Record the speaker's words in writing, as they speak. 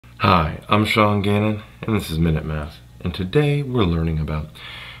Hi, I'm Sean Gannon, and this is Minute Math, and today we're learning about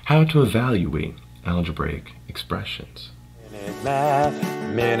how to evaluate algebraic expressions.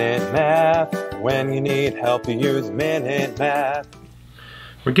 Minute Math, when you need help you use Minute Math.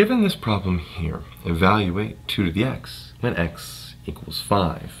 We're given this problem here, evaluate 2 to the x when x equals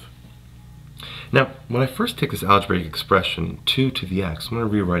 5. Now, when I first take this algebraic expression, 2 to the x, I'm going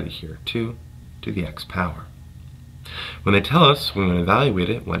to rewrite it here, 2 to the x power. When they tell us we're going to evaluate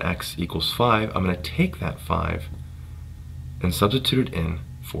it when x equals 5, I'm going to take that 5 and substitute it in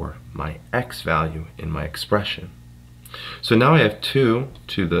for my x value in my expression. So now I have 2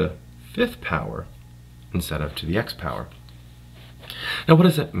 to the 5th power instead of to the x power. Now what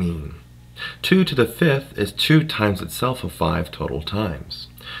does that mean? 2 to the 5th is 2 times itself of 5 total times.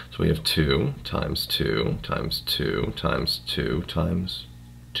 So we have 2 times 2 times 2 times 2 times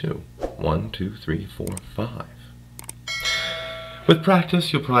 2. 1, 2, 3, 4, 5. With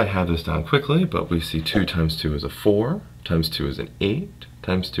practice, you'll probably have this down quickly, but we see 2 times 2 is a 4, times 2 is an 8,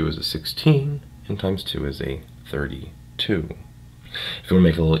 times 2 is a 16, and times 2 is a 32. If you want to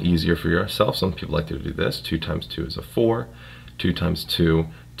make it a little easier for yourself, some people like to do this. 2 times 2 is a 4, 2 times 2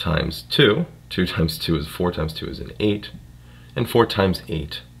 times 2, 2 times 2 is 4 times 2 is an 8, and 4 times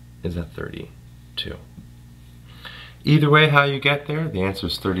 8 is a 32. Either way how you get there, the answer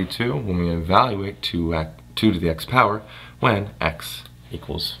is 32 when we evaluate 2 to the x power when x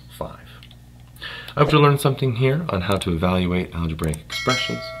equals 5. I hope you learned something here on how to evaluate algebraic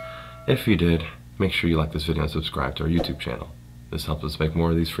expressions. If you did, make sure you like this video and subscribe to our YouTube channel. This helps us make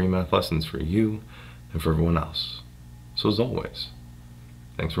more of these free math lessons for you and for everyone else. So as always,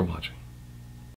 thanks for watching.